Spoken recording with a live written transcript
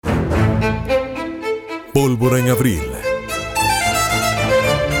Pólvora en Abril.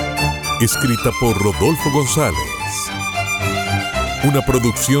 Escrita por Rodolfo González. Una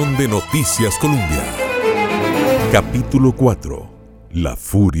producción de Noticias Colombia. Capítulo 4. La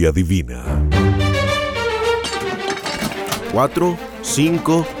Furia divina. 4,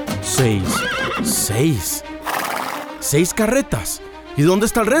 5, 6. 6 carretas. ¿Y dónde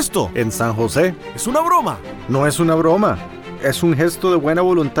está el resto? en San José. ¿Es una broma? No es una broma, es un gesto de buena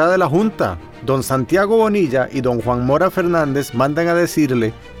voluntad de la Junta. Don Santiago Bonilla y don Juan Mora Fernández mandan a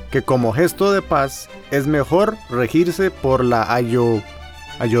decirle que como gesto de paz es mejor regirse por la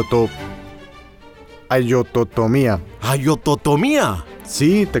ayototomía. ¿Ayototomía?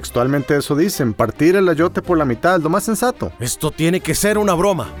 Sí, textualmente eso dicen, partir el ayote por la mitad, es lo más sensato. Esto tiene que ser una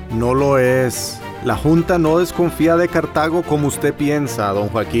broma. No lo es. La Junta no desconfía de Cartago como usted piensa, don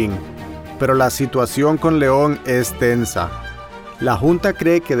Joaquín. Pero la situación con León es tensa. La Junta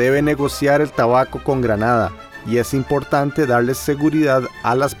cree que debe negociar el tabaco con Granada y es importante darles seguridad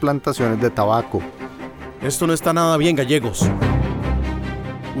a las plantaciones de tabaco. Esto no está nada bien, gallegos.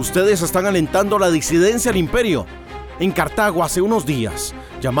 Ustedes están alentando la disidencia al imperio. En Cartago hace unos días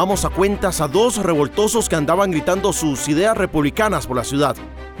llamamos a cuentas a 2 revoltosos que andaban gritando sus ideas republicanas por la ciudad.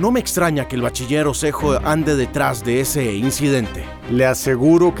 No me extraña que el bachiller Osejo ande detrás de ese incidente. Le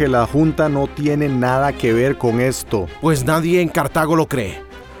aseguro que la Junta no tiene nada que ver con esto. Pues nadie en Cartago lo cree.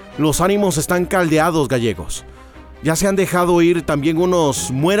 Los ánimos están caldeados, gallegos. Ya se han dejado ir también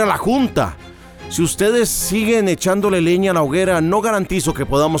unos "muera la Junta". Si ustedes siguen echándole leña a la hoguera, no garantizo que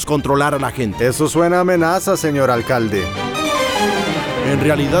podamos controlar a la gente. Eso suena a amenaza, señor alcalde. En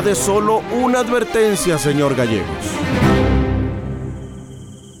realidad es solo una advertencia, señor Gallegos.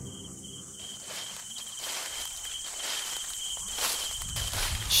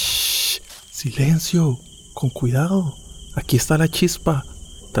 Shh, silencio, con cuidado. Aquí está la chispa.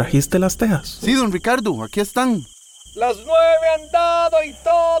 ¿Trajiste las tejas? Sí, don Ricardo, aquí están. Las 9 han dado y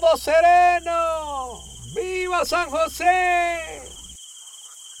todo sereno. ¡Viva San José!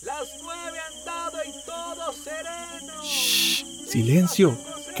 Las 9 han dado y todo sereno. Shh, silencio,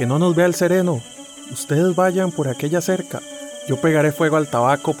 que no nos vea el sereno. Ustedes vayan por aquella cerca. Yo pegaré fuego al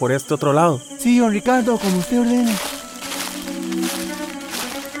tabaco por este otro lado. Sí, don Ricardo, como usted ordene.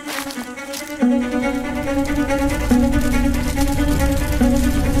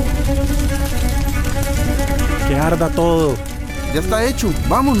 Que arda todo. Ya está hecho,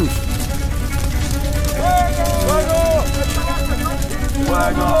 vámonos.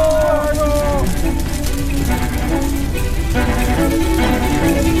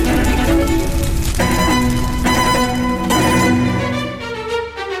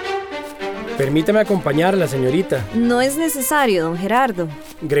 Permíteme acompañarla, señorita. No es necesario, don Gerardo.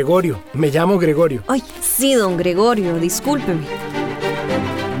 Gregorio, me llamo Gregorio. Ay, sí, don Gregorio, discúlpeme.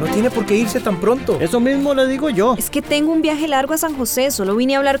 No tiene por qué irse tan pronto. Eso mismo le digo yo. Es que tengo un viaje largo a San José, solo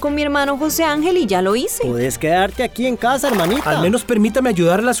vine a hablar con mi hermano José Ángel y ya lo hice. Puedes quedarte aquí en casa, hermanita. Al menos permítame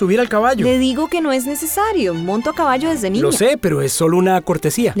ayudarla a subir al caballo. Le digo que no es necesario, monto a caballo desde niña. Lo sé, pero es solo una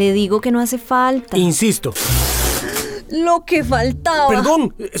cortesía. Le digo que no hace falta. Insisto. Lo que faltaba.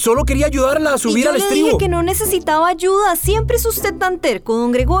 Perdón, solo quería ayudarla a subir al estribo. Yo le dije que no necesitaba ayuda. Siempre es usted tan terco,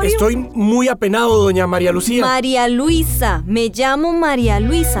 don Gregorio. Estoy muy apenado, doña María Lucía. María Luisa. Me llamo María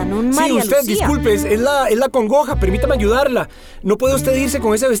Luisa, no María Lucía. Sí, usted, disculpe, es la congoja. Permítame ayudarla. No puede usted irse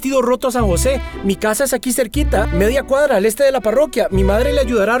con ese vestido roto a San José. Mi casa es aquí cerquita, media cuadra al este de la parroquia. Mi madre le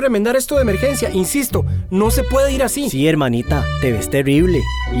ayudará a remendar esto de emergencia. Insisto, no se puede ir así. Sí, hermanita, te ves terrible.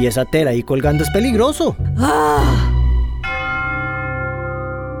 Y esa tela ahí colgando es peligroso. ¡Ah!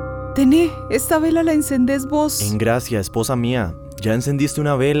 Tené, esta vela la encendés vos. En gracia, esposa mía. Ya encendiste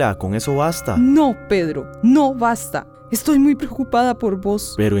una vela, con eso basta. No, Pedro, no basta. Estoy muy preocupada por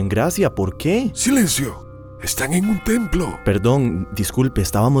vos. Pero en gracia, ¿por qué? Silencio. Están en un templo. Perdón, disculpe,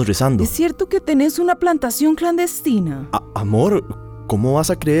 estábamos rezando. ¿Es cierto que tenés una plantación clandestina? Amor, ¿cómo vas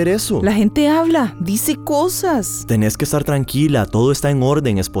a creer eso? La gente habla, dice cosas. Tenés que estar tranquila, todo está en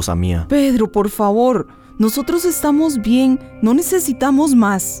orden, esposa mía. Pedro, por favor. Nosotros estamos bien, no necesitamos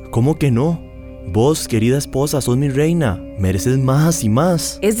más. ¿Cómo que no? Vos, querida esposa, sos mi reina. Mereces más y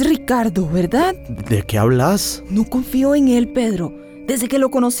más. Es Ricardo, ¿verdad? ¿De qué hablas? No confío en él, Pedro. Desde que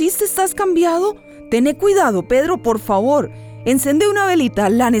lo conociste, ¿estás cambiado? Tené cuidado, Pedro, por favor. Encende una velita,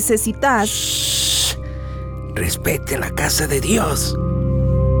 la necesitas. Shh. Respete la casa de Dios.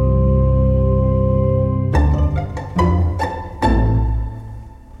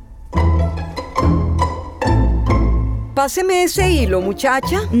 Páseme ese hilo,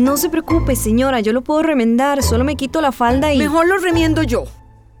 muchacha. No se preocupe, señora, yo lo puedo remendar. Solo me quito la falda y... Mejor lo remiendo yo.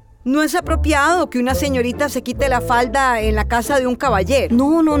 No es apropiado que una señorita se quite la falda en la casa de un caballero.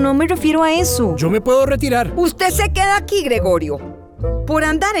 No me refiero a eso. Yo me puedo retirar. Usted se queda aquí, Gregorio. Por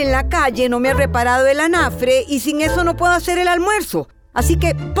andar en la calle no me ha reparado el anafre y sin eso no puedo hacer el almuerzo. Así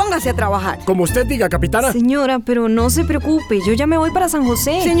que póngase a trabajar. Como usted diga, capitana. Señora, pero no se preocupe, yo ya me voy para San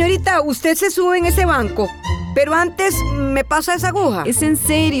José. Señorita, usted se sube en ese banco, pero antes me pasa esa aguja. Es en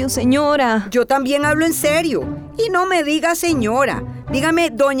serio, señora. Yo también hablo en serio. Y no me diga señora, dígame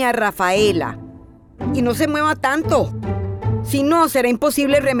doña Rafaela. Y no se mueva tanto. Si no, será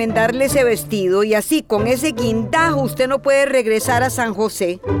imposible remendarle ese vestido y así, con ese guindajo, usted no puede regresar a San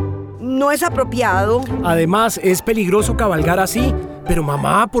José. No es apropiado. Además, es peligroso cabalgar así. Pero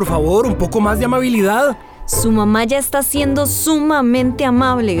mamá, por favor, un poco más de amabilidad. Su mamá ya está siendo sumamente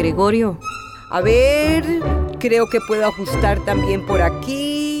amable, Gregorio. A ver, creo que puedo ajustar también por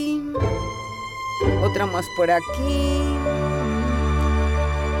aquí. Otra más por aquí.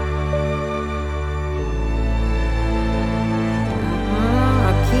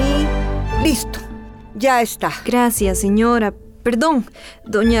 Aquí. Listo. Ya está. Gracias, señora. Perdón,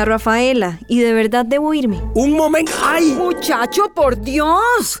 doña Rafaela, y de verdad debo irme. ¡Un momento! ¡Ay! Muchacho, por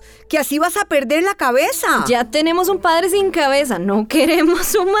Dios, que así vas a perder la cabeza. Ya tenemos un padre sin cabeza, no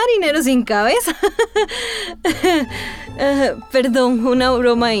queremos un marinero sin cabeza. Perdón, una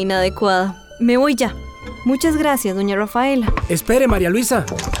broma inadecuada. Me voy ya. Muchas gracias, doña Rafaela. Espere, María Luisa.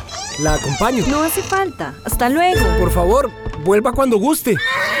 La acompaño. No hace falta. Hasta luego. Por favor, vuelva cuando guste.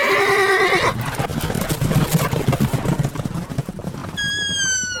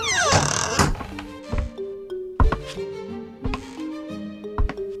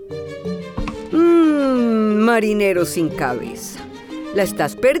 Marinero sin cabeza. La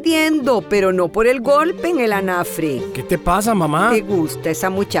estás perdiendo, pero no por el golpe en el anafre. ¿Qué te pasa, mamá? Te gusta esa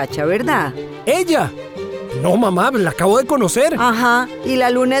muchacha, ¿verdad? ¿Ella? No, mamá, la acabo de conocer. Ajá, y la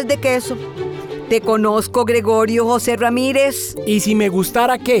luna es de queso. Te conozco, Gregorio José Ramírez. ¿Y si me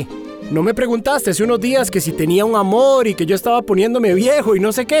gustara qué? ¿No me preguntaste hace unos días que si tenía un amor y que yo estaba poniéndome viejo y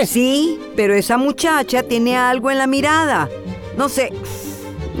no sé qué? Sí, pero esa muchacha tiene algo en la mirada. No sé.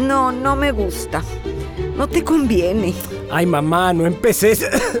 No me gusta. No te conviene. Ay, mamá, no empeces.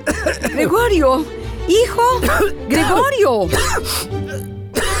 Gregorio, hijo, Gregorio.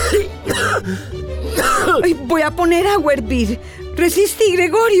 Ay, voy a poner agua a hervir. Resistí,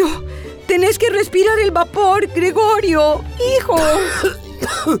 Gregorio. Tenés que respirar el vapor, Gregorio, hijo.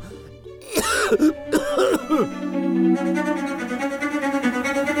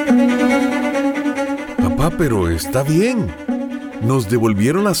 Papá, pero está bien. ¿Nos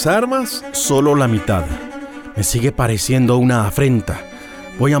devolvieron las armas? Solo la mitad. Me sigue pareciendo una afrenta.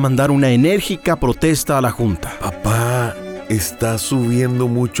 Voy a mandar una enérgica protesta a la Junta. Papá, está subiendo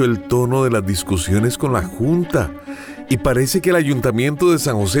mucho el tono de las discusiones con la Junta. Y parece que el Ayuntamiento de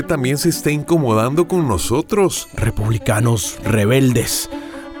San José también se está incomodando con nosotros. Republicanos rebeldes.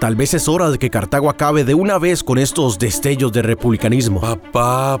 Tal vez es hora de que Cartago acabe de una vez con estos destellos de republicanismo.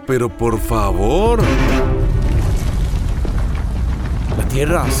 Papá, pero por favor. La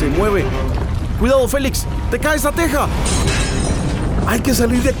tierra se mueve. Cuidado, Félix, te cae esa teja. Hay que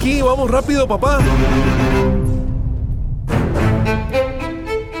salir de aquí, vamos rápido, papá.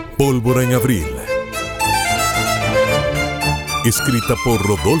 Pólvora en Abril. Escrita por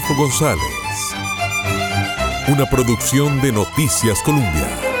Rodolfo González. Una producción de Noticias Colombia.